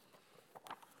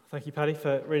Thank you, Paddy,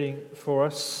 for reading for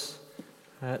us.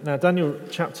 Now, Daniel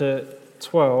chapter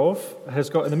 12 has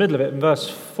got in the middle of it, in verse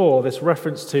 4, this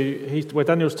reference to where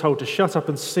Daniel's told to shut up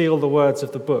and seal the words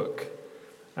of the book,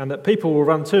 and that people will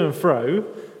run to and fro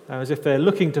as if they're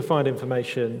looking to find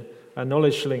information, and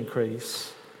knowledge shall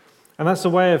increase. And that's a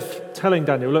way of telling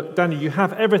Daniel, look, Daniel, you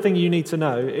have everything you need to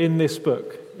know in this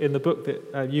book, in the book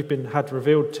that you've had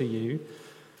revealed to you,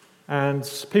 and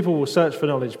people will search for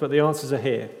knowledge, but the answers are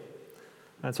here.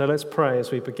 And so let's pray as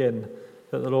we begin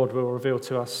that the Lord will reveal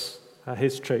to us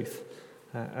his truth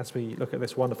as we look at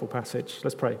this wonderful passage.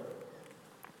 Let's pray.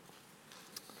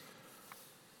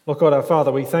 Lord God, our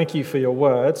Father, we thank you for your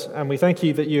word, and we thank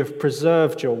you that you have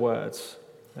preserved your word,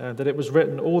 that it was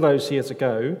written all those years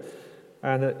ago,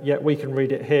 and that yet we can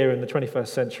read it here in the 21st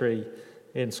century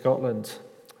in Scotland.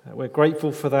 We're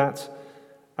grateful for that,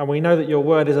 and we know that your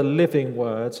word is a living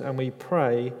word, and we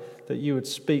pray that you would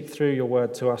speak through your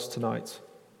word to us tonight.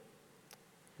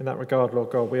 In that regard,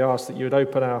 Lord God, we ask that you would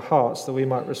open our hearts that we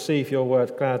might receive your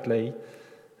word gladly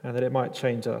and that it might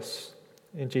change us.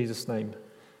 In Jesus' name,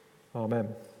 amen.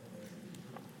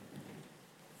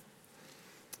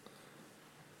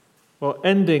 Well,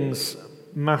 endings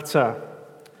matter.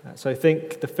 So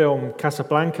think the film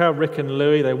Casablanca. Rick and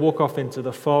Louis, they walk off into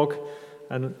the fog,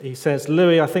 and he says,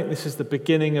 Louis, I think this is the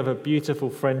beginning of a beautiful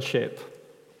friendship.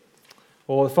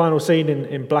 Or the final scene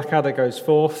in Blackadder goes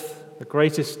forth, the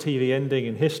greatest TV ending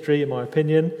in history, in my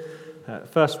opinion.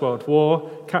 First World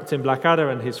War, Captain Blackadder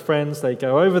and his friends, they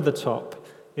go over the top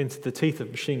into the teeth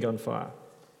of machine gun fire.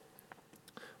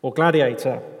 Or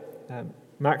Gladiator,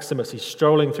 Maximus, he's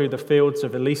strolling through the fields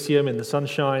of Elysium in the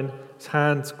sunshine, his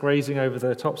hands grazing over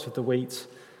the tops of the wheat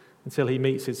until he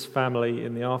meets his family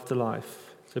in the afterlife.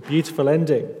 It's a beautiful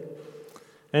ending.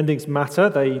 Endings matter,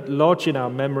 they lodge in our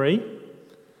memory.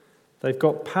 They've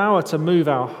got power to move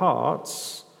our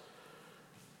hearts,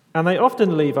 and they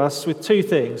often leave us with two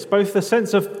things, both the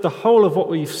sense of the whole of what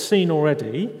we've seen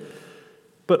already,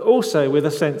 but also with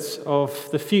a sense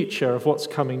of the future of what's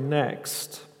coming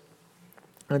next.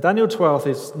 And Daniel 12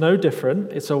 is no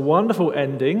different. It's a wonderful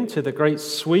ending to the great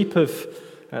sweep of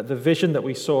the vision that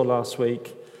we saw last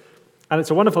week, and it's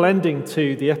a wonderful ending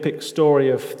to the epic story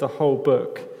of the whole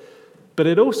book, but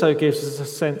it also gives us a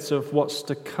sense of what's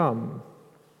to come.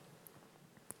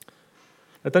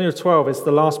 Daniel 12 is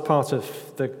the last part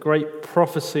of the great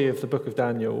prophecy of the book of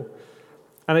Daniel,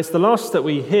 and it's the last that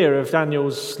we hear of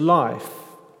Daniel's life.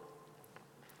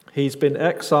 He's been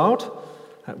exiled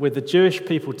with the Jewish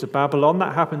people to Babylon.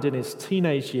 That happened in his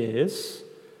teenage years,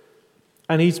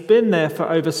 and he's been there for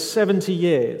over 70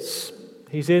 years.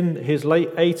 He's in his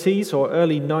late 80s or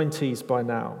early 90s by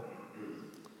now.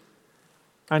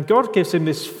 And God gives him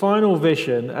this final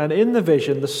vision, and in the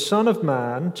vision, the Son of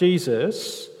Man,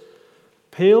 Jesus,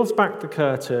 peels back the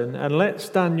curtain and lets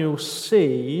Daniel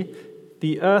see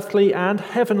the earthly and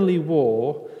heavenly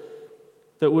war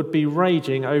that would be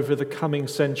raging over the coming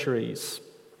centuries.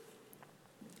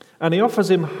 And he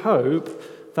offers him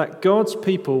hope that God's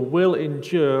people will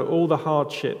endure all the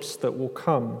hardships that will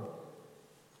come.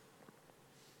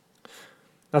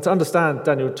 Now, to understand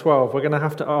Daniel 12, we're going to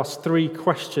have to ask three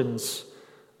questions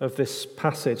of this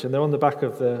passage, and they're on the back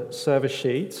of the service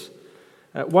sheet.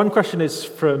 One question is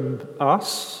from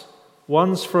us,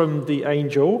 one's from the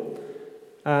angel,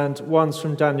 and one's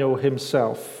from Daniel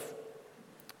himself.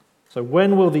 So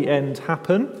when will the end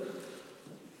happen?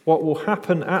 What will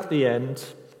happen at the end?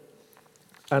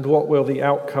 And what will the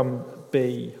outcome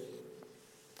be?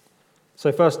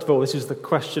 So first of all, this is the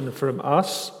question from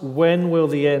us. When will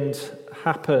the end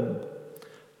happen?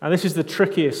 And this is the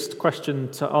trickiest question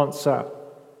to answer.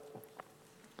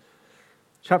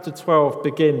 Chapter 12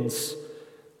 begins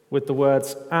with the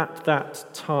words, at that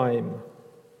time.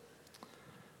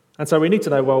 And so we need to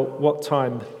know, well, what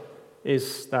time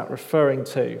is that referring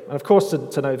to? And of course,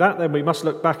 to know that, then we must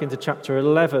look back into chapter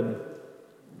 11.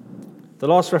 The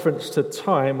last reference to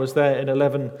time was there in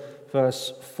 11,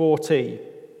 verse 40,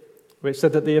 which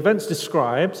said that the events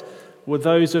described were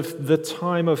those of the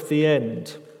time of the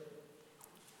end.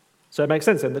 So it makes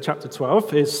sense then that chapter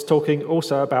 12 is talking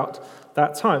also about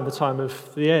that time, the time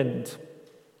of the end.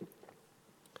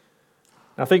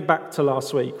 Now think back to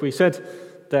last week. We said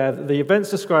there that the events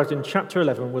described in chapter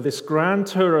 11 were this grand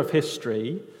tour of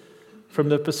history from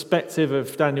the perspective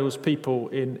of Daniel's people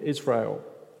in Israel.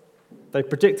 They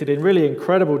predicted in really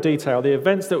incredible detail the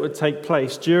events that would take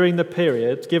place during the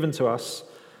period given to us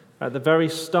at the very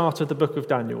start of the book of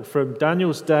Daniel, from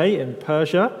Daniel's day in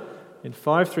Persia in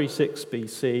 536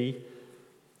 BC,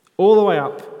 all the way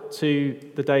up to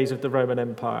the days of the Roman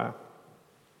Empire.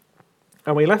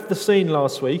 And we left the scene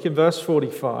last week in verse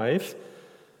 45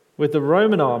 with the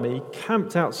Roman army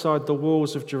camped outside the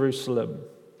walls of Jerusalem.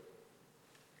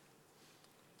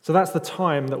 So that's the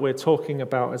time that we're talking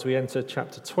about as we enter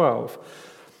chapter 12.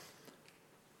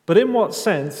 But in what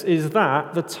sense is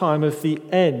that the time of the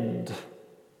end?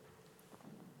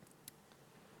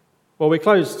 Well, we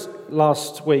closed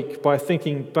last week by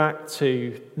thinking back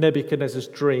to Nebuchadnezzar's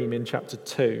dream in chapter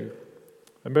 2.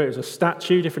 Remember, it was a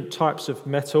statue, different types of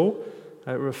metal.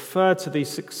 It referred to these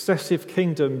successive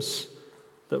kingdoms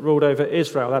that ruled over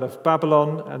Israel, that of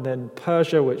Babylon, and then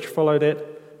Persia, which followed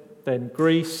it, then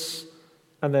Greece,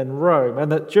 and then Rome.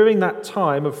 And that during that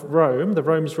time of Rome, the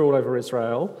Rome's rule over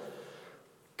Israel,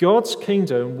 God's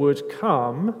kingdom would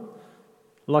come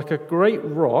like a great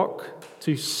rock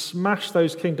to smash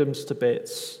those kingdoms to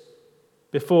bits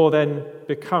before then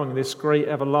becoming this great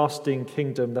everlasting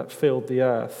kingdom that filled the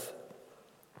earth.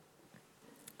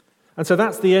 And so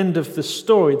that's the end of the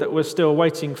story that we're still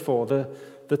waiting for, the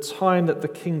time that the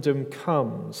kingdom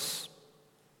comes.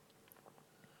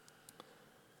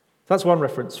 That's one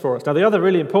reference for us. Now, the other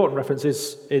really important reference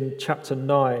is in chapter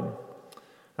 9.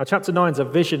 Now, chapter 9 is a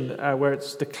vision where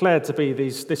it's declared to be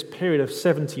this period of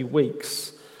 70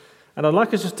 weeks. And I'd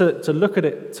like us just to look at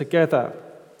it together.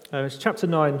 It's chapter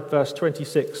 9, verse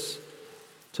 26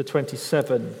 to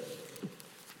 27.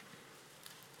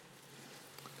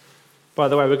 By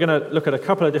the way, we're going to look at a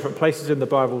couple of different places in the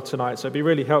Bible tonight, so it'd be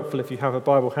really helpful if you have a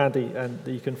Bible handy and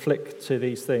you can flick to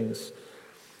these things.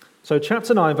 So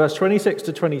chapter 9, verse 26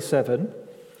 to 27,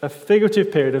 a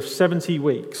figurative period of 70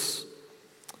 weeks.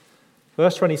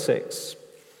 Verse 26,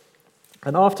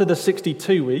 and after the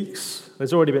 62 weeks,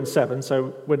 there's already been 7,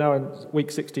 so we're now in week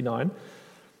 69.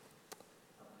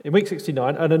 In week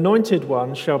 69, an anointed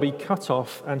one shall be cut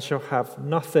off and shall have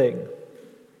nothing.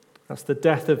 That's the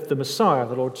death of the Messiah,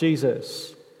 the Lord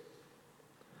Jesus.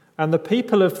 And the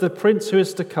people of the prince who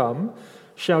is to come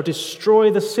shall destroy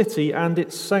the city and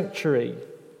its sanctuary.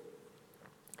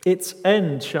 Its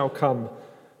end shall come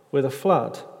with a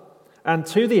flood, and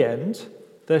to the end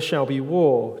there shall be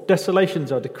war. Desolations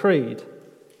are decreed.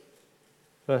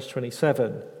 Verse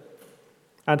 27.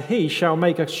 And he shall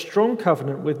make a strong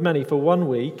covenant with many for 1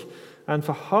 week, and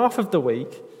for half of the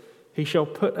week he shall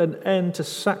put an end to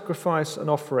sacrifice and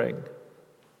offering.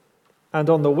 And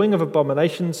on the wing of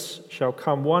abominations shall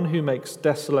come one who makes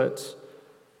desolate,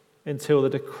 until the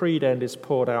decreed end is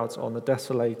poured out on the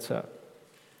desolator.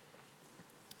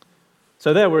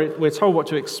 So there we're told what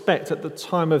to expect at the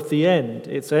time of the end.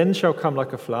 Its end shall come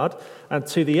like a flood, and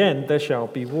to the end there shall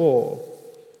be war.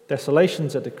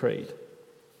 Desolations are decreed.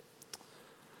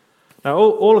 Now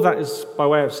all of that is by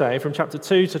way of saying, from chapter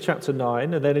 2 to chapter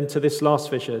 9, and then into this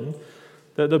last vision,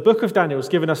 that the book of Daniel has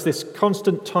given us this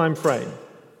constant time frame,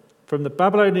 from the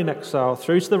Babylonian exile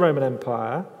through to the Roman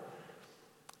Empire,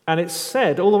 and it's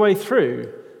said all the way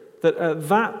through that at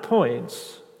that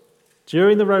point,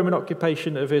 during the Roman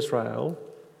occupation of Israel,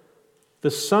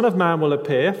 the Son of Man will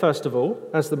appear, first of all,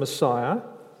 as the Messiah,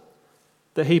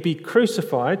 that he'd be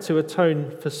crucified to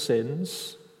atone for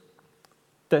sins,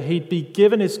 that he'd be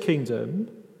given his kingdom,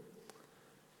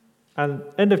 and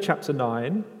end of chapter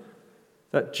 9,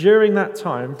 that during that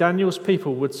time, Daniel's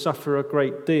people would suffer a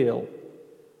great deal,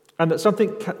 and that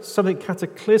something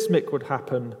cataclysmic would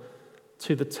happen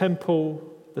to the temple,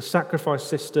 the sacrifice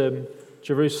system,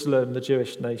 Jerusalem, the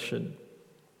Jewish nation.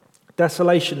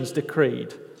 Desolations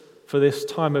decreed for this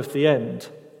time of the end.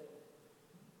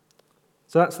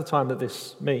 So that's the time that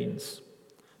this means.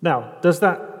 Now, does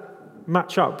that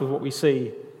match up with what we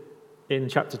see in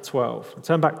chapter 12? I'll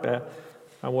turn back there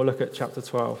and we'll look at chapter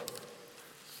 12.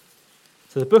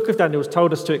 So the book of Daniel has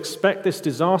told us to expect this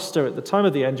disaster at the time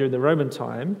of the end during the Roman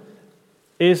time.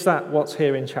 Is that what's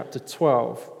here in chapter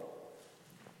 12?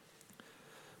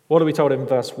 What are we told in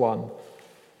verse 1?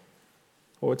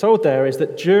 What we're told there is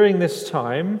that during this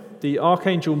time, the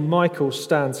archangel Michael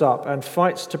stands up and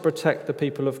fights to protect the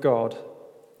people of God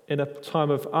in a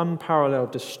time of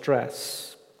unparalleled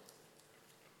distress.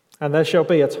 And there shall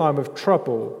be a time of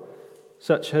trouble,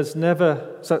 such as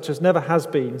never has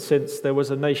been since there was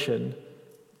a nation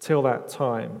till that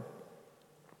time.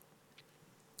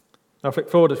 Now, flick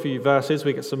forward a few verses,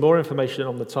 we get some more information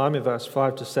on the time in verse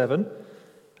 5 to 7.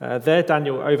 There,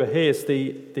 Daniel overhears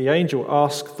the angel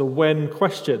ask the when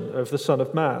question of the Son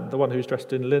of Man, the one who's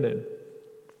dressed in linen.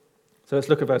 So let's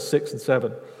look at verse 6 and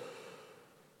 7.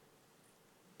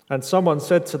 And someone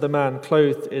said to the man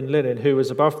clothed in linen who was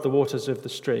above the waters of the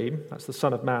stream, that's the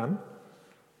Son of Man,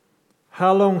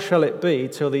 how long shall it be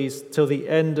till the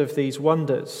end of these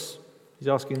wonders? He's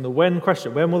asking the when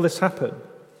question. When will this happen?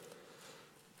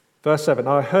 Verse 7,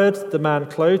 I heard the man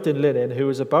clothed in linen who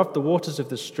was above the waters of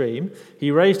the stream. He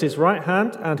raised his right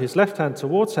hand and his left hand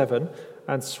towards heaven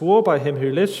and swore by him who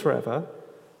lives forever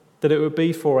that it would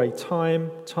be for a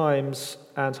time, times,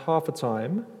 and half a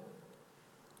time,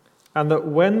 and that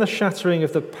when the shattering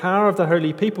of the power of the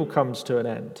holy people comes to an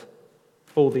end,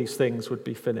 all these things would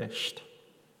be finished.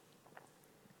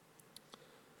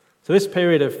 So this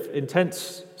period of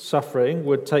intense suffering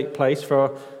would take place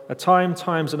for a time,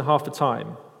 times, and half a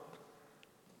time.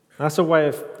 That's a way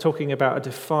of talking about a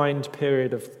defined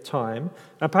period of time.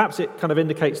 And perhaps it kind of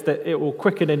indicates that it will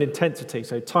quicken in intensity.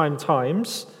 So time,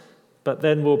 times, but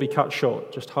then will be cut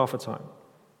short, just half a time.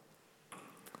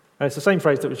 And it's the same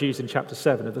phrase that was used in chapter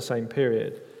 7 of the same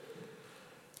period.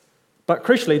 But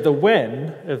crucially, the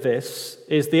when of this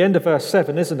is the end of verse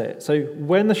 7, isn't it? So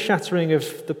when the shattering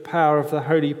of the power of the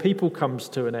holy people comes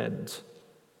to an end,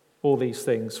 all these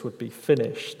things would be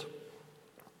finished.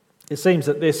 It seems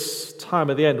that this time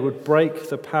at the end would break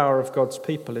the power of God's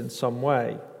people in some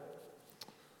way.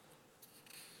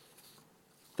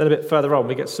 Then a bit further on,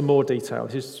 we get some more detail.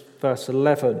 This is verse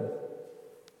 11.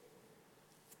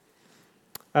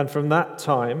 And from the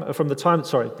time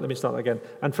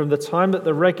that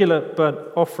the regular burnt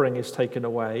offering is taken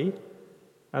away,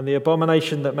 and the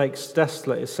abomination that makes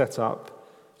desolate is set up,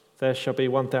 there shall be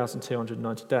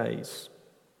 1,290 days.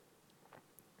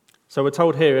 So we're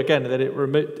told here again that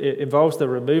it involves the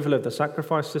removal of the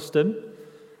sacrifice system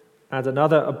and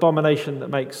another abomination that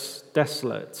makes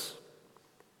desolate.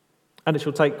 And it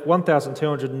shall take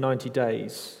 1,290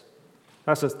 days.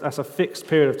 That's a fixed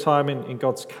period of time in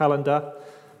God's calendar.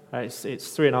 It's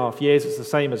 3.5 years. It's the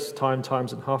same as time,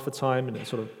 times, and half a time in a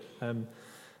sort of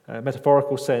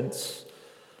metaphorical sense.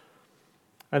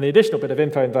 And the additional bit of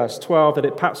info in verse 12 that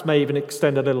it perhaps may even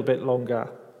extend a little bit longer,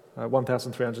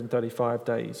 1,335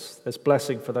 days. There's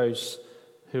blessing for those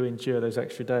who endure those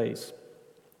extra days.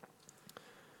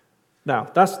 Now,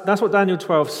 that's what Daniel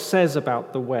 12 says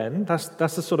about the when. That's the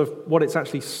sort of what it's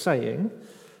actually saying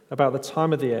about the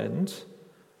time of the end.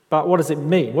 But what does it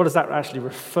mean? What does that actually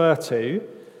refer to?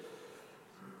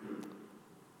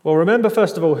 Well, remember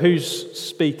first of all who's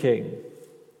speaking.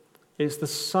 It's the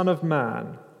Son of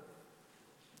Man.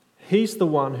 He's the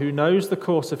one who knows the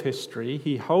course of history.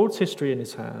 He holds history in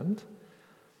his hand.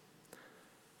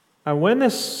 And when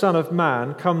this Son of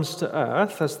Man comes to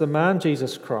earth as the man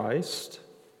Jesus Christ,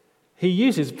 he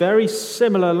uses very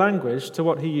similar language to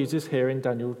what he uses here in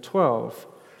Daniel 12.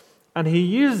 And he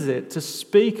uses it to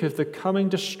speak of the coming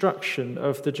destruction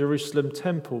of the Jerusalem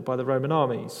temple by the Roman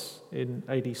armies in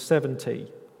AD 70.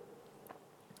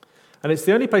 And it's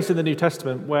the only place in the New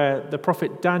Testament where the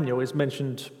prophet Daniel is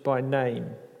mentioned by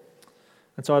name.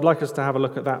 And so I'd like us to have a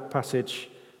look at that passage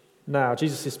now.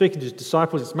 Jesus is speaking to his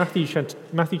disciples. It's Matthew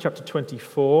chapter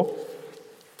 24,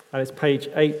 and it's page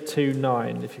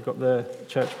 829 if you've got the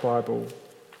church Bible.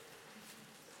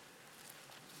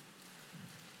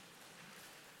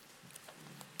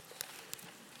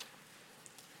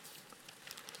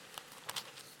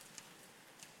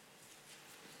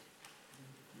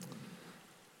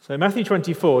 So Matthew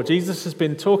 24, Jesus has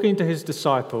been talking to his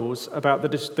disciples about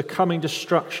the coming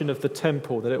destruction of the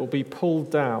temple, that it will be pulled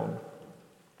down.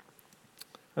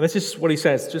 And this is what he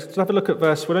says. Just have a look at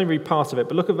we'll only read part of it,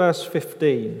 but look at verse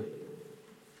 15.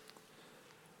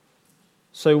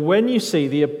 So when you see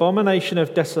the abomination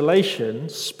of desolation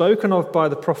spoken of by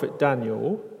the prophet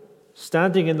Daniel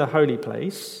standing in the holy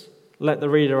place, let the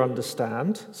reader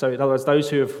understand. So in other words, those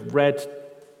who have read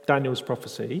Daniel's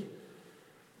prophecy,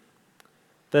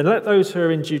 then let those who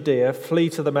are in Judea flee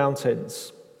to the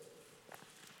mountains.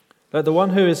 Let the one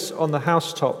who is on the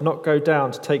housetop not go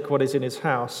down to take what is in his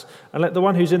house, and let the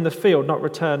one who's in the field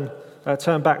not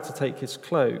turn back to take his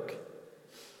cloak.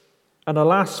 And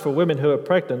alas, for women who are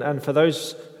pregnant and for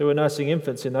those who are nursing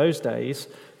infants in those days,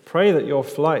 pray that your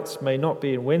flights may not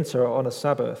be in winter or on a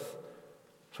Sabbath,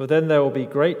 for then there will be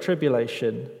great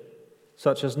tribulation,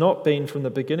 such as not been from the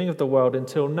beginning of the world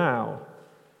until now,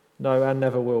 no, and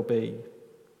never will be.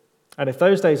 And if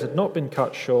those days had not been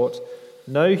cut short,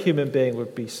 no human being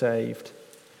would be saved.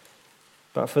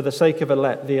 But for the sake of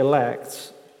the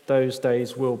elect, those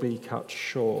days will be cut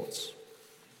short.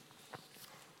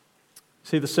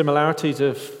 See the similarities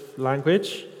of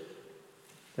language?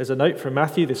 There's a note from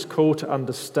Matthew, this call to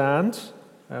understand.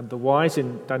 The wise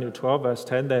in Daniel 12, verse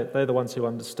 10, they're the ones who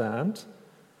understand.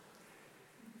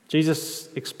 Jesus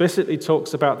explicitly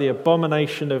talks about the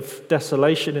abomination of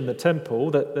desolation in the temple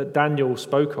that Daniel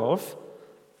spoke of.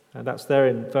 And that's there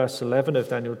in verse 11 of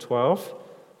Daniel 12.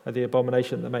 The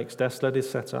abomination that makes desolate is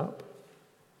set up.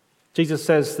 Jesus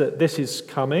says that this is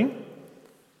coming.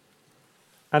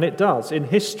 And it does. In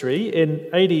history, in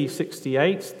AD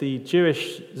 68, the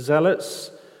Jewish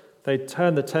zealots, they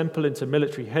turned the temple into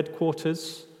military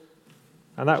headquarters.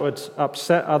 and that would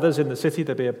upset others in the city.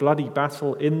 There'd be a bloody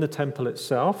battle in the temple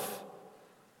itself.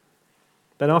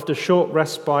 Then after a short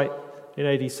respite in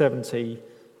AD 70,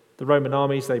 the Roman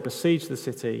armies, they besiege the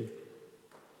city,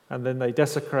 and then they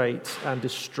desecrate and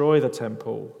destroy the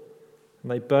temple,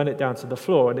 and they burn it down to the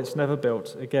floor, and it's never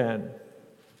built again.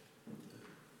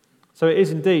 So it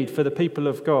is indeed, for the people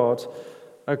of God,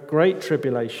 a great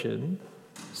tribulation,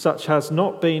 such has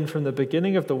not been from the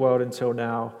beginning of the world until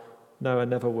now, no, and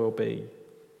never will be.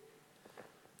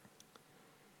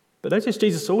 But notice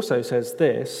Jesus also says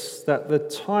this, that the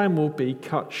time will be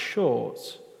cut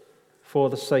short for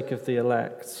the sake of the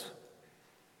elect.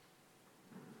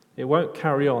 It won't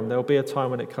carry on. There'll be a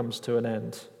time when it comes to an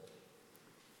end.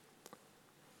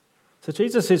 So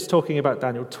Jesus is talking about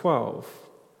Daniel 12.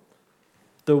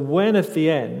 The when of the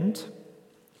end,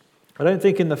 I don't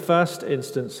think in the first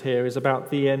instance here is about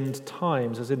the end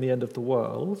times, as in the end of the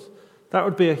world. That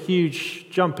would be a huge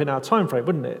jump in our time frame,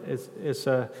 wouldn't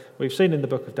it? We've seen in the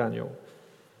book of Daniel.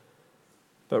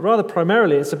 But rather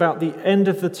primarily it's about the end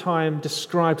of the time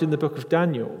described in the book of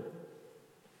Daniel.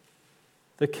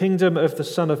 The kingdom of the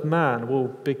Son of Man will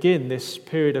begin this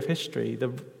period of history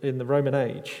in the Roman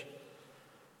age.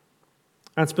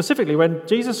 And specifically, when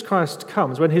Jesus Christ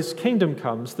comes, when his kingdom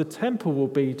comes, the temple will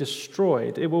be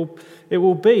destroyed. It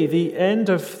will be the end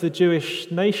of the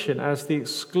Jewish nation as the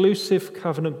exclusive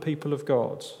covenant people of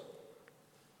God.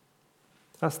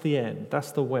 That's the end.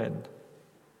 That's the when.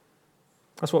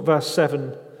 That's what verse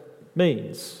 7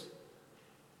 means.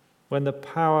 When the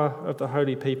power of the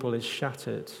holy people is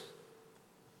shattered.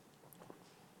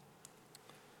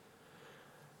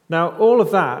 Now, all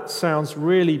of that sounds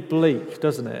really bleak,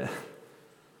 doesn't it?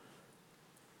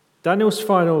 Daniel's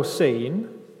final scene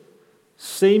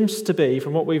seems to be,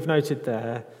 from what we've noted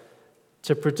there,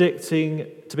 to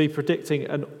be predicting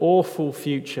an awful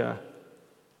future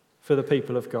for the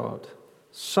people of God.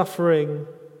 Suffering,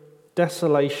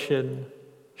 desolation,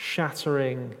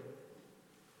 shattering,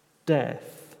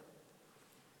 death.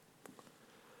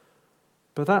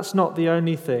 But that's not the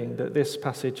only thing that this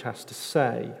passage has to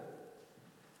say.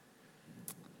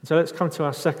 So let's come to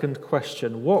our second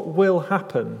question. What will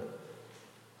happen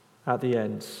at the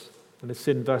end? And it's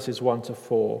in verses 1 to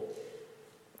 4.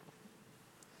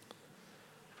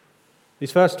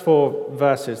 These first 4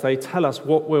 verses, they tell us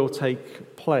what will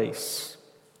take place.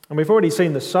 And we've already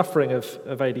seen the suffering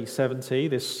of AD 70,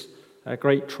 this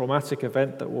great traumatic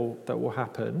event that will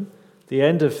happen, the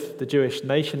end of the Jewish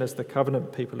nation as the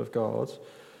covenant people of God.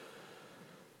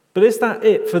 But is that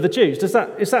it for the Jews? Is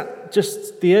that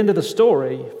just the end of the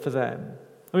story for them?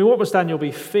 I mean, what must Daniel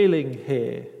be feeling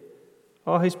here?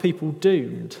 Are his people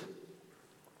doomed?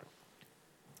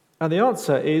 And the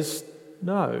answer is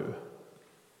no.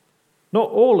 Not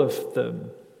all of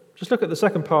them. Just look at the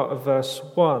second part of verse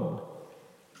 1.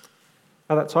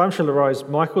 At that time shall arise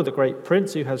Michael, the great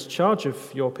prince, who has charge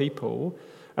of your people,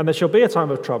 and there shall be a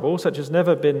time of trouble, such as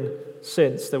never been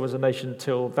since there was a nation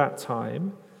till that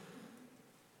time.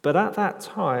 But at that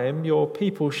time your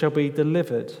people shall be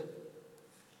delivered,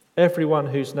 everyone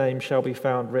whose name shall be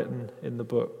found written in the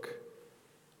book.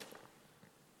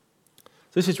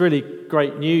 This is really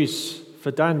great news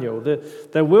for Daniel.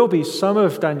 There will be some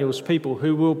of Daniel's people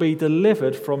who will be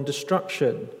delivered from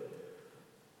destruction.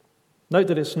 Note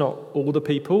that it's not all the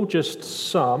people, just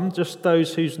some, just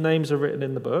those whose names are written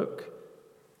in the book.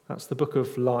 That's the book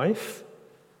of life,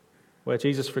 where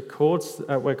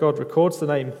God records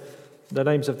the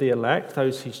names of the elect,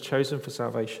 those he's chosen for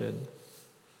salvation.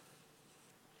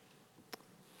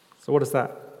 So what does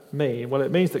that mean? Well,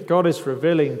 it means that God is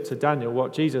revealing to Daniel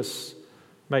what Jesus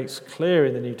makes clear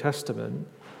in the New Testament,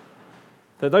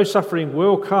 that though suffering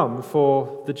will come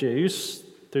for the Jews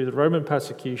through the Roman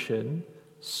persecution,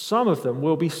 some of them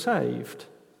will be saved.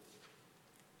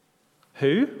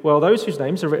 Who? Well, those whose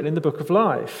names are written in the book of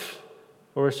life,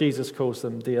 or as Jesus calls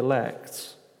them, the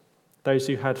elect. Those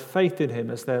who had faith in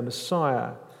him as their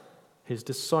Messiah, his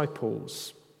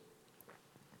disciples.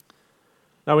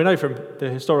 Now we know from the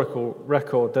historical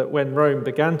record that when Rome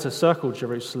began to circle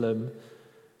Jerusalem,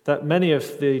 that many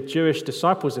of the Jewish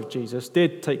disciples of Jesus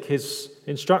did take his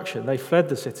instruction. They fled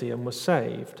the city and were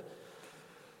saved.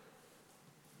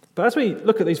 But as we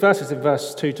look at these verses in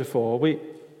verse 2 to 4, we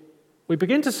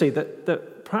begin to see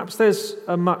that perhaps there's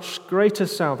a much greater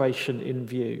salvation in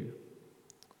view.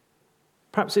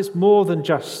 Perhaps it's more than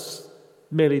just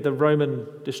merely the Roman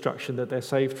destruction that they're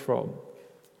saved from.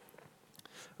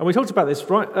 And we talked about this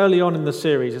right early on in the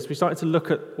series as we started to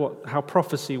look at how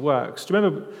prophecy works. Do you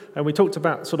remember? And we talked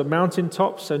about sort of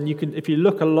mountaintops, and if you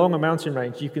look along a mountain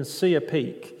range, you can see a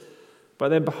peak. But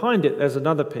then behind it, there's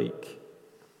another peak.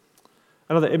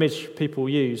 Another image people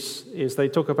use is they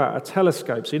talk about a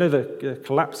telescope. So you know the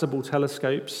collapsible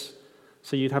telescopes?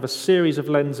 So you'd have a series of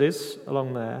lenses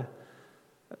along there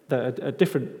that are at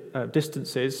different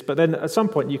distances, but then at some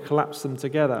point you collapse them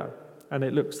together and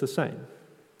it looks the same.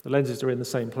 The lenses are in the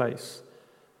same place.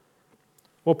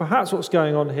 Well, perhaps what's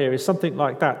going on here is something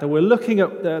like that we're looking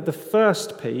at the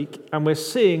first peak and we're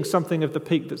seeing something of the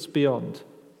peak that's beyond.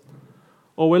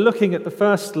 Or we're looking at the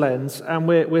first lens and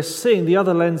we're seeing the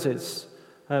other lenses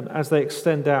as they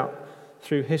extend out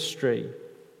through history.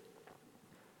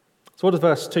 So what does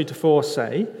verse 2-4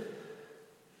 say?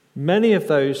 Many of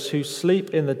those who sleep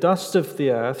in the dust of the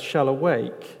earth shall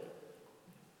awake,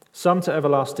 some to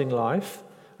everlasting life,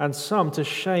 and some to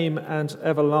shame and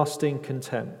everlasting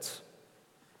contempt.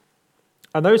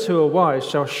 And those who are wise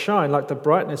shall shine like the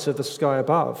brightness of the sky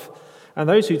above, and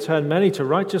those who turn many to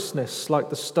righteousness like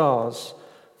the stars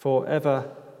forever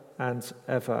and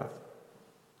ever.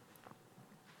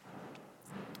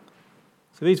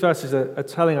 So these verses are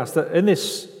telling us that in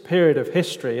this period of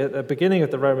history, at the beginning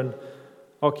of the Roman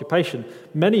occupation,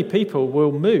 many people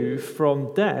will move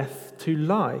from death to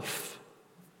life.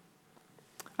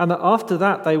 And that after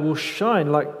that, they will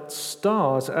shine like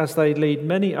stars as they lead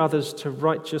many others to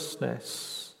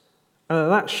righteousness.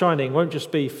 And that shining won't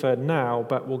just be for now,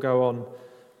 but will go on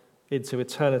into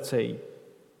eternity.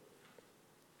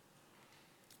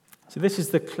 So this is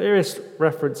the clearest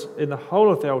reference in the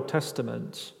whole of the Old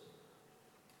Testament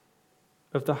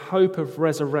of the hope of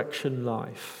resurrection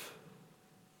life.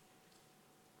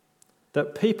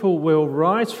 That people will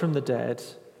rise from the dead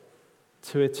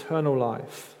to eternal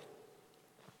life.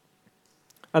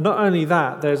 And not only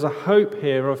that, there's a hope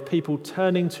here of people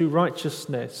turning to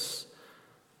righteousness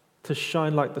to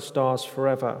shine like the stars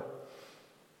forever.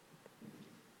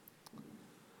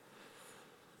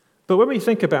 But when we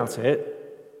think about it,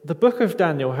 the book of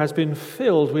Daniel has been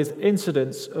filled with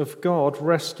incidents of God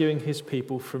rescuing his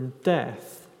people from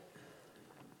death.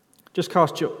 Just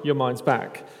cast your minds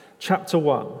back. Chapter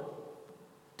 1.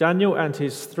 Daniel and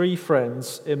his 3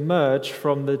 friends emerge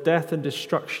from the death and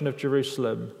destruction of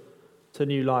Jerusalem to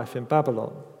new life in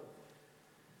Babylon.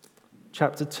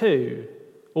 Chapter 2.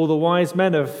 All the wise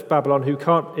men of Babylon who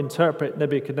can't interpret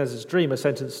Nebuchadnezzar's dream are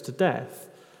sentenced to death.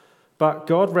 But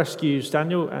God rescues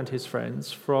Daniel and his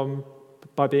friends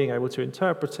by being able to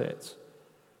interpret it.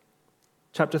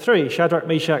 Chapter 3, Shadrach,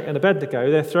 Meshach, and Abednego,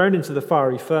 they're thrown into the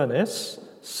fiery furnace,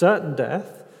 certain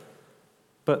death,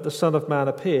 but the Son of Man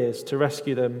appears to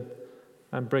rescue them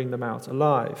and bring them out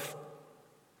alive.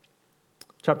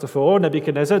 Chapter 4,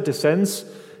 Nebuchadnezzar descends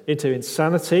into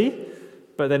insanity,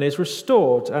 but then is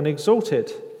restored and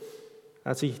exalted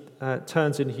as he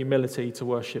turns in humility to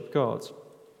worship God.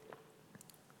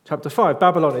 Chapter 5,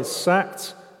 Babylon is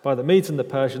sacked by the Medes and the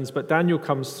Persians, but Daniel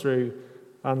comes through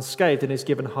unscathed and is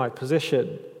given high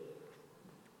position.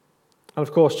 And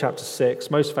of course, chapter 6,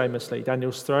 most famously,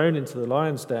 Daniel's thrown into the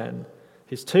lion's den.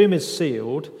 His tomb is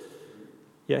sealed,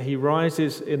 yet he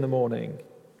rises in the morning.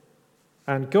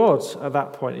 And God, at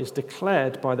that point, is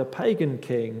declared by the pagan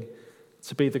king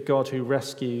to be the God who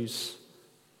rescues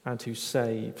and who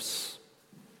saves.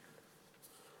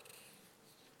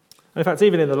 In fact,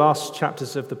 even in the last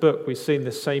chapters of the book, we've seen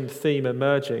the same theme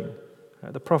emerging.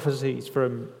 The prophecies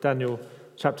from Daniel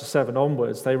chapter 7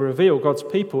 onwards, they reveal God's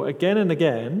people again and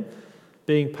again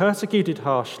being persecuted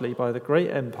harshly by the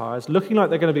great empires, looking like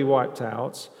they're going to be wiped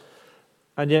out,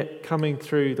 and yet coming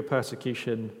through the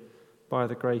persecution by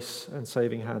the grace and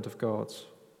saving hand of God.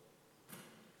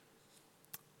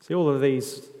 See, all of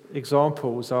these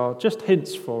examples are just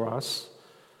hints for us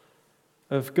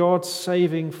of God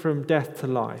saving from death to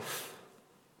life.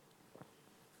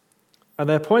 And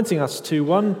they're pointing us to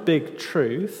one big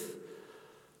truth,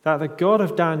 that the God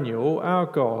of Daniel, our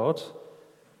God,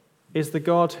 is the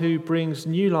God who brings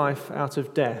new life out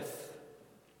of death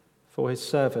for his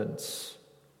servants.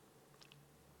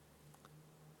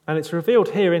 And it's revealed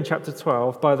here in chapter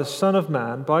 12 by the Son of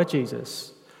Man, by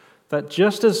Jesus, that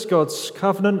just as God's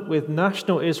covenant with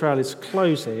national Israel is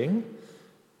closing,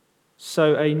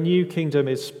 so a new kingdom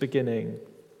is beginning.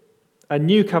 A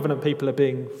new covenant people are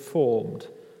being formed.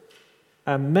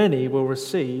 And many will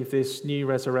receive this new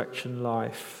resurrection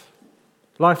life.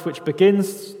 Life which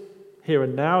begins here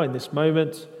and now in this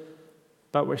moment,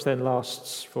 but which then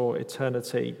lasts for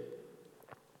eternity.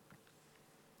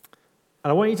 And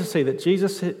I want you to see that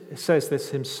Jesus says this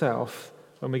himself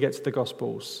when we get to the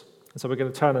Gospels. And so we're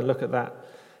going to turn and look at that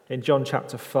in John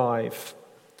chapter 5.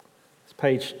 It's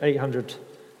page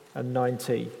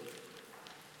 890.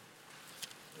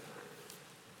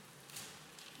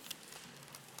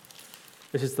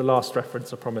 This is the last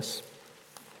reference, I promise.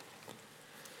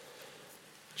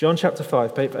 John chapter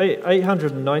 5, page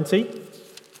 890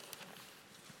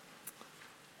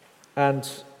 and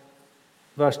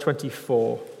verse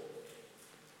 24.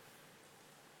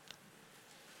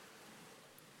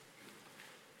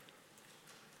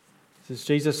 This is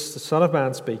Jesus, the Son of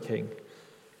Man, speaking.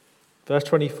 Verse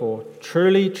 24,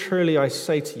 "Truly, truly, I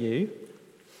say to you,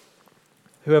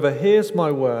 whoever hears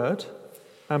my word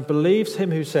and believes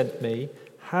him who sent me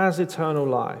has eternal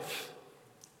life.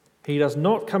 He does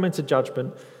not come into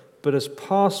judgment, but has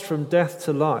passed from death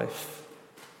to life.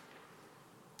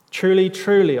 Truly,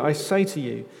 truly, I say to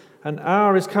you, an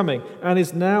hour is coming and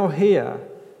is now here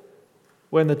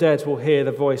when the dead will hear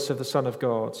the voice of the Son of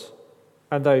God,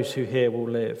 and those who hear will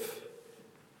live.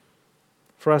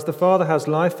 For as the Father has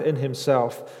life in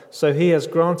himself, so he has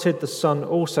granted the Son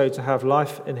also to have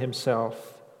life in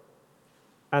himself.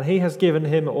 And he has given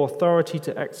him authority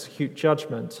to execute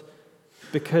judgment,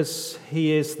 because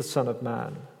he is the Son of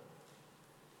Man.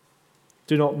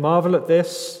 Do not marvel at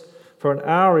this, for an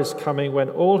hour is coming when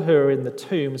all who are in the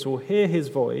tombs will hear his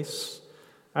voice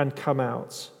and come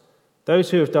out, those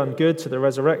who have done good to the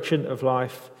resurrection of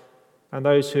life, and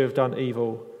those who have done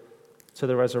evil to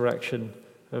the resurrection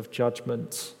of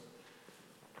judgment."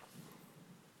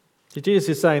 So Jesus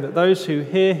is saying that those who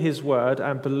hear his word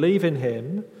and believe in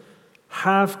him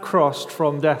have crossed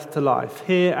from death to life,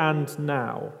 here and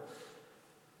now.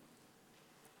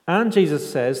 And Jesus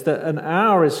says that an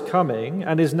hour is coming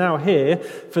and is now here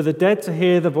for the dead to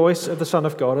hear the voice of the Son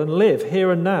of God and live here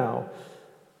and now.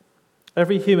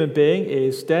 Every human being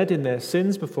is dead in their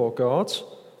sins before God,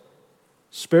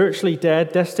 spiritually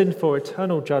dead, destined for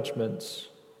eternal judgment.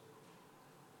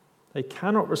 They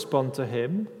cannot respond to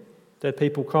him. Dead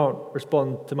people can't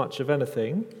respond to much of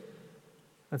anything.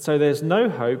 And so there's no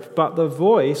hope, but the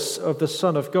voice of the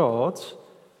Son of God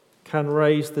can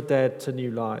raise the dead to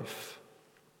new life.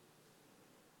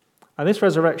 And this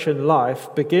resurrection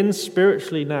life begins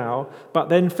spiritually now, but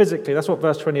then physically. That's what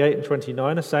verse 28 and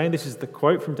 29 are saying. This is the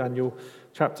quote from Daniel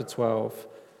chapter 12.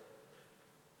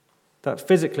 That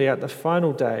physically at the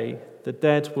final day, the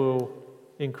dead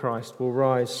in Christ will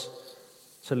rise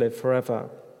to live forever.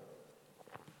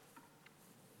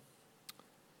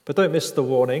 But don't miss the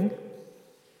warning.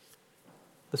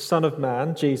 The Son of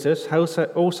Man, Jesus,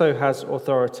 also has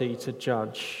authority to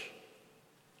judge.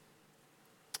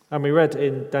 And we read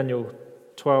in Daniel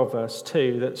 12, verse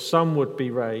 2, that some would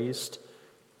be raised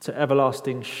to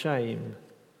everlasting shame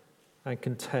and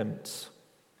contempt.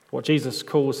 What Jesus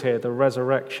calls here the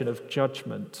resurrection of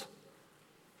judgment.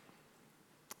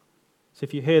 So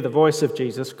if you hear the voice of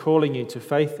Jesus calling you to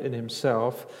faith in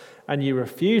himself and you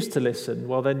refuse to listen,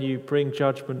 well, then you bring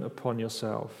judgment upon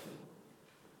yourself.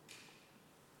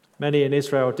 Many in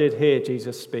Israel did hear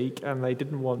Jesus speak and they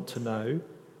didn't want to know.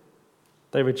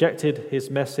 They rejected his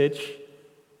message.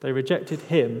 They rejected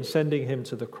him, sending him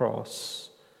to the cross.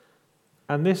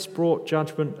 And this brought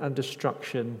judgment and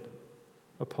destruction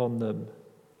upon them.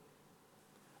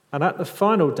 And at the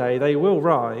final day, they will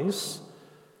rise,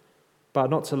 but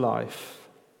not to life,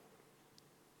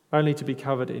 only to be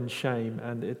covered in shame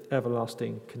and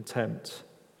everlasting contempt.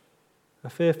 A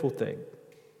fearful thing.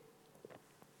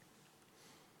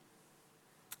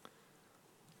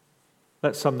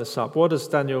 Let's sum this up. What does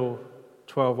Daniel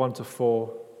 12, 1-4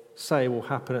 say will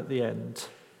happen at the end?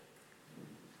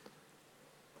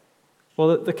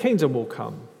 Well, the kingdom will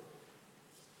come.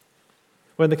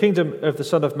 When the kingdom of the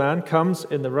Son of Man comes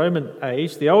in the Roman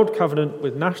age, the old covenant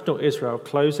with national Israel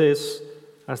closes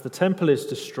as the temple is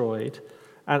destroyed.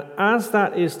 And as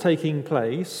that is taking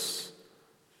place,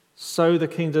 so the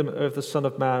kingdom of the Son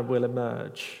of Man will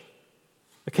emerge.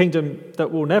 A kingdom that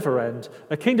will never end.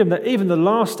 A kingdom that even the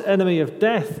last enemy of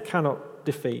death cannot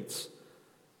defeat.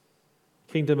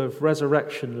 A kingdom of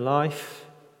resurrection, life,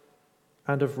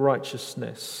 and of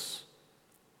righteousness.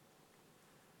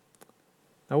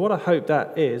 Now, what a hope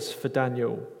that is for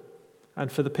Daniel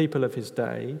and for the people of his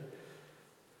day,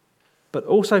 but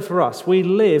also for us. We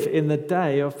live in the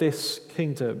day of this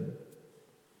kingdom.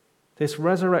 This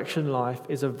resurrection life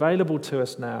is available to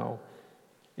us now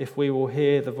if we will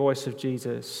hear the voice of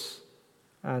Jesus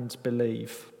and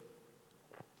believe.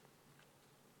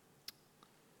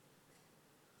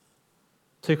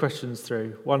 Two questions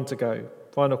through, one to go.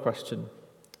 Final question.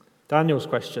 Daniel's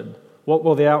question, what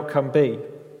will the outcome be?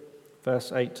 Verse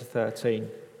 8-13.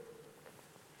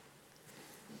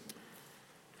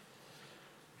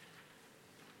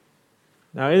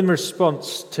 Now, in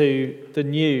response to the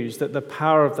news that the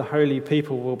power of the holy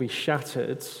people will be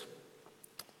shattered,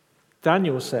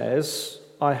 Daniel says,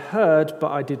 I heard,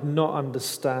 but I did not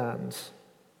understand.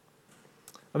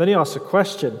 And then he asks a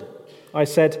question. I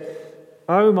said,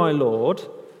 Oh, my Lord,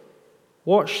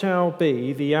 What shall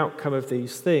be the outcome of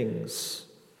these things?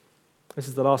 This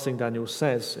is the last thing Daniel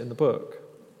says in the book.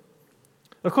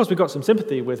 Of course, we've got some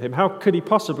sympathy with him. How could he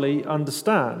possibly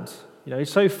understand?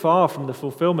 He's so far from the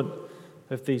fulfillment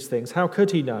of these things. How could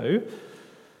he know?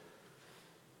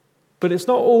 But it's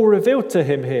not all revealed to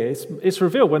him here. It's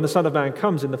revealed when the Son of Man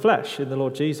comes in the flesh, in the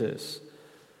Lord Jesus.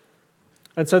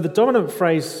 And so the dominant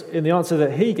phrase in the answer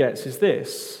that he gets is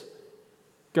this: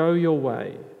 go your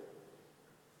way.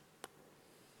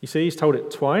 You see, he's told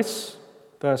it twice.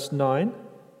 Verse 9,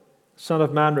 Son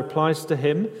of Man replies to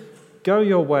him, go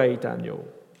your way, Daniel,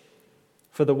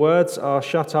 for the words are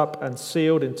shut up and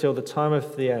sealed until the time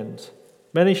of the end.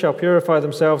 Many shall purify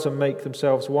themselves and make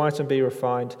themselves white and be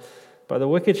refined, but the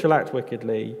wicked shall act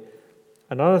wickedly,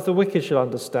 and none of the wicked shall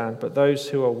understand, but those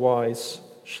who are wise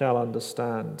shall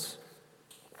understand.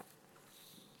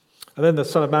 And then the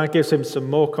Son of Man gives him some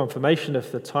more confirmation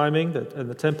of the timing and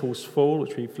the temple's fall,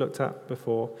 which we've looked at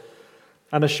before,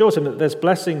 and assures him that there's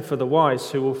blessing for the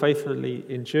wise who will faithfully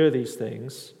endure these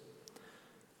things.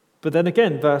 But then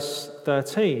again, verse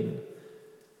 13,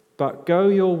 but go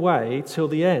your way till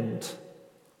the end,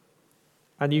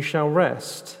 and you shall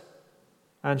rest,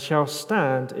 and shall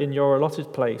stand in your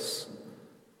allotted place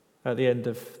at the end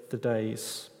of the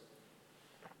days.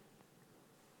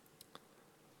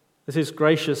 This is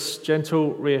gracious,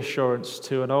 gentle reassurance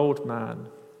to an old man.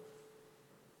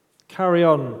 Carry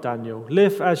on, Daniel.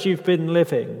 Live as you've been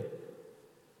living.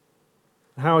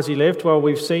 How has he lived? Well,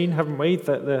 we've seen, haven't we,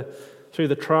 that through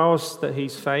the trials that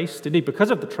he's faced, indeed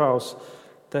because of the trials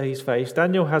that he's faced,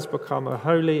 Daniel has become a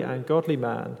holy and godly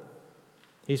man.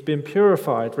 He's been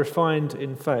purified, refined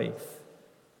in faith.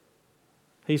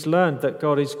 He's learned that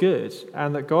God is good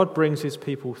and that God brings his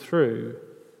people through.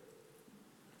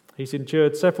 He's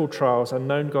endured several trials and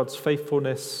known God's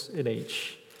faithfulness in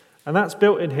each. And that's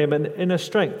built in him an inner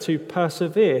strength to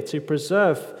persevere, to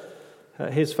preserve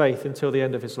his faith until the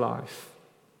end of his life.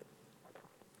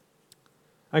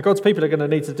 And God's people are going to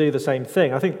need to do the same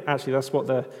thing. I think actually that's what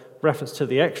the reference to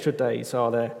the extra days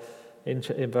are there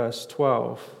in verse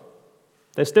 12.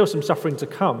 There's still some suffering to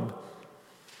come,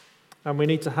 and we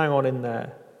need to hang on in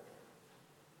there.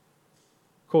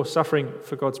 Of course, suffering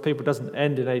for God's people doesn't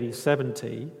end in AD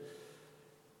 70.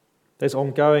 There's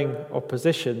ongoing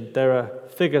opposition. There are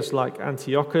figures like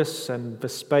Antiochus and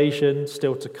Vespasian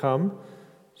still to come.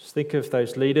 Just think of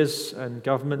those leaders and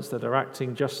governments that are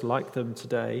acting just like them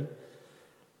today.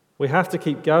 We have to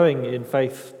keep going in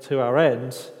faith to our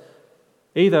end,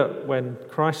 either when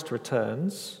Christ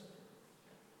returns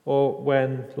or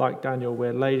when, like Daniel,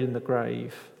 we're laid in the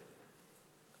grave,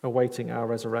 awaiting our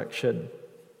resurrection.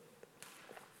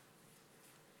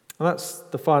 And that's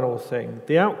the final thing.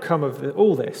 The outcome of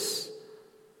all this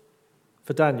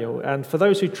for Daniel and for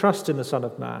those who trust in the Son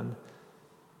of Man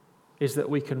is that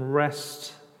we can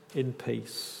rest in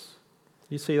peace.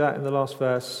 You see that in the last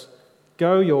verse.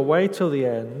 Go your way till the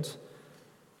end,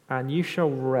 and you shall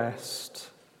rest,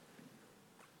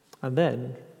 and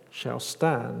then shall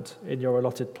stand in your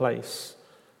allotted place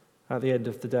at the end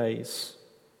of the days.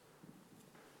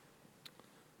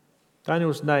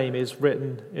 Daniel's name is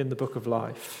written in the book of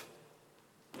life.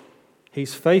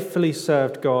 He's faithfully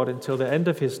served God until the end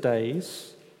of his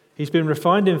days. He's been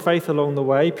refined in faith along the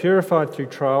way, purified through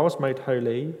trials, made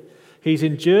holy. He's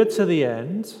endured to the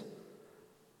end,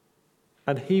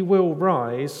 and he will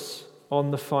rise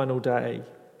on the final day.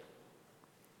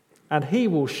 And he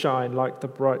will shine like the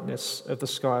brightness of the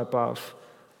sky above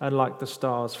and like the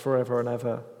stars forever and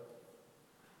ever.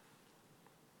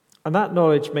 And that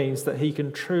knowledge means that he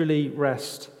can truly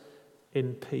rest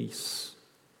in peace.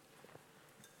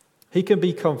 He can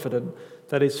be confident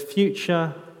that his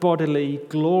future, bodily,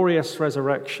 glorious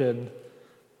resurrection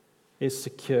is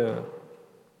secure.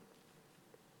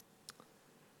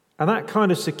 And that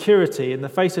kind of security in the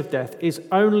face of death is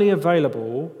only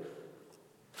available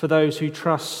for those who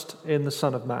trust in the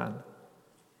Son of Man,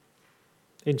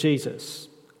 in Jesus.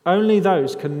 Only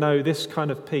those can know this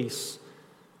kind of peace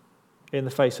in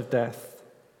the face of death.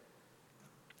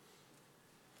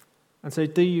 And so,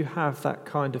 do you have that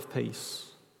kind of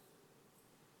peace?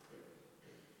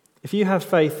 If you have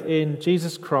faith in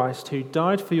Jesus Christ, who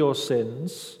died for your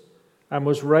sins and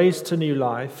was raised to new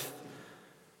life,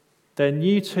 then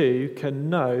you too can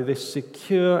know this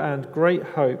secure and great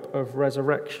hope of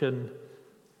resurrection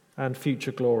and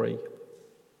future glory.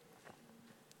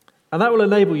 And that will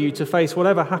enable you to face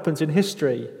whatever happens in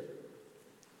history,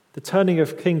 the turning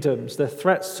of kingdoms, the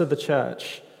threats to the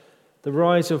church, the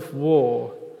rise of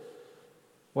war.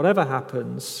 Whatever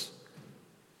happens,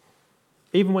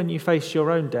 even when you face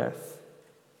your own death,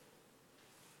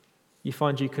 you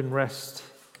find you can rest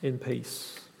in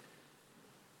peace.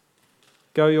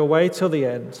 Go your way till the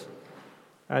end,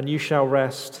 and you shall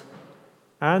rest,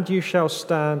 and you shall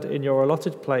stand in your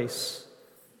allotted place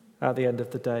at the end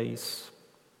of the days.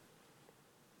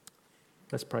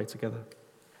 Let's pray together.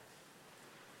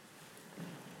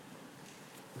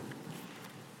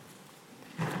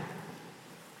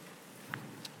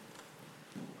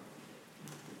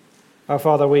 Our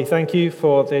Father, we thank you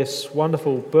for this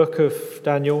wonderful book of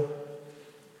Daniel.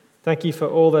 Thank you for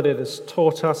all that it has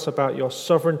taught us about your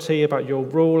sovereignty, about your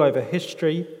rule over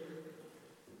history.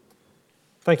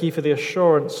 Thank you for the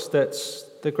assurance that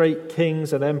the great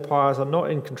kings and empires are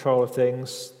not in control of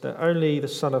things, that only the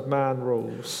Son of Man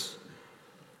rules.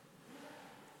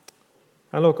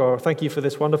 And Lord God, thank you for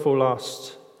this wonderful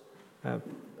last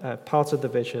part of the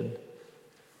vision,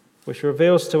 which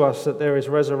reveals to us that there is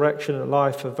resurrection and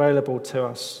life available to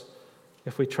us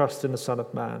if we trust in the Son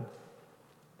of Man.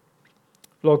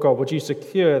 Lord God, would you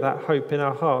secure that hope in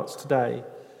our hearts today,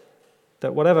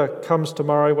 that whatever comes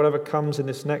tomorrow, whatever comes in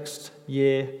this next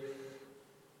year,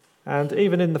 and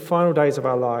even in the final days of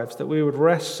our lives, that we would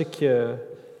rest secure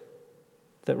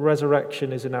that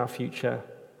resurrection is in our future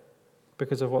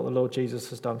because of what the Lord Jesus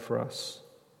has done for us.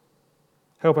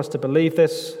 Help us to believe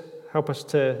this. Help us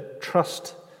to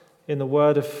trust in the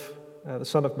word of the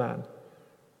Son of Man.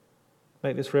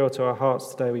 Make this real to our hearts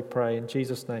today, we pray. In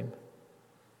Jesus' name,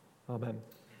 amen.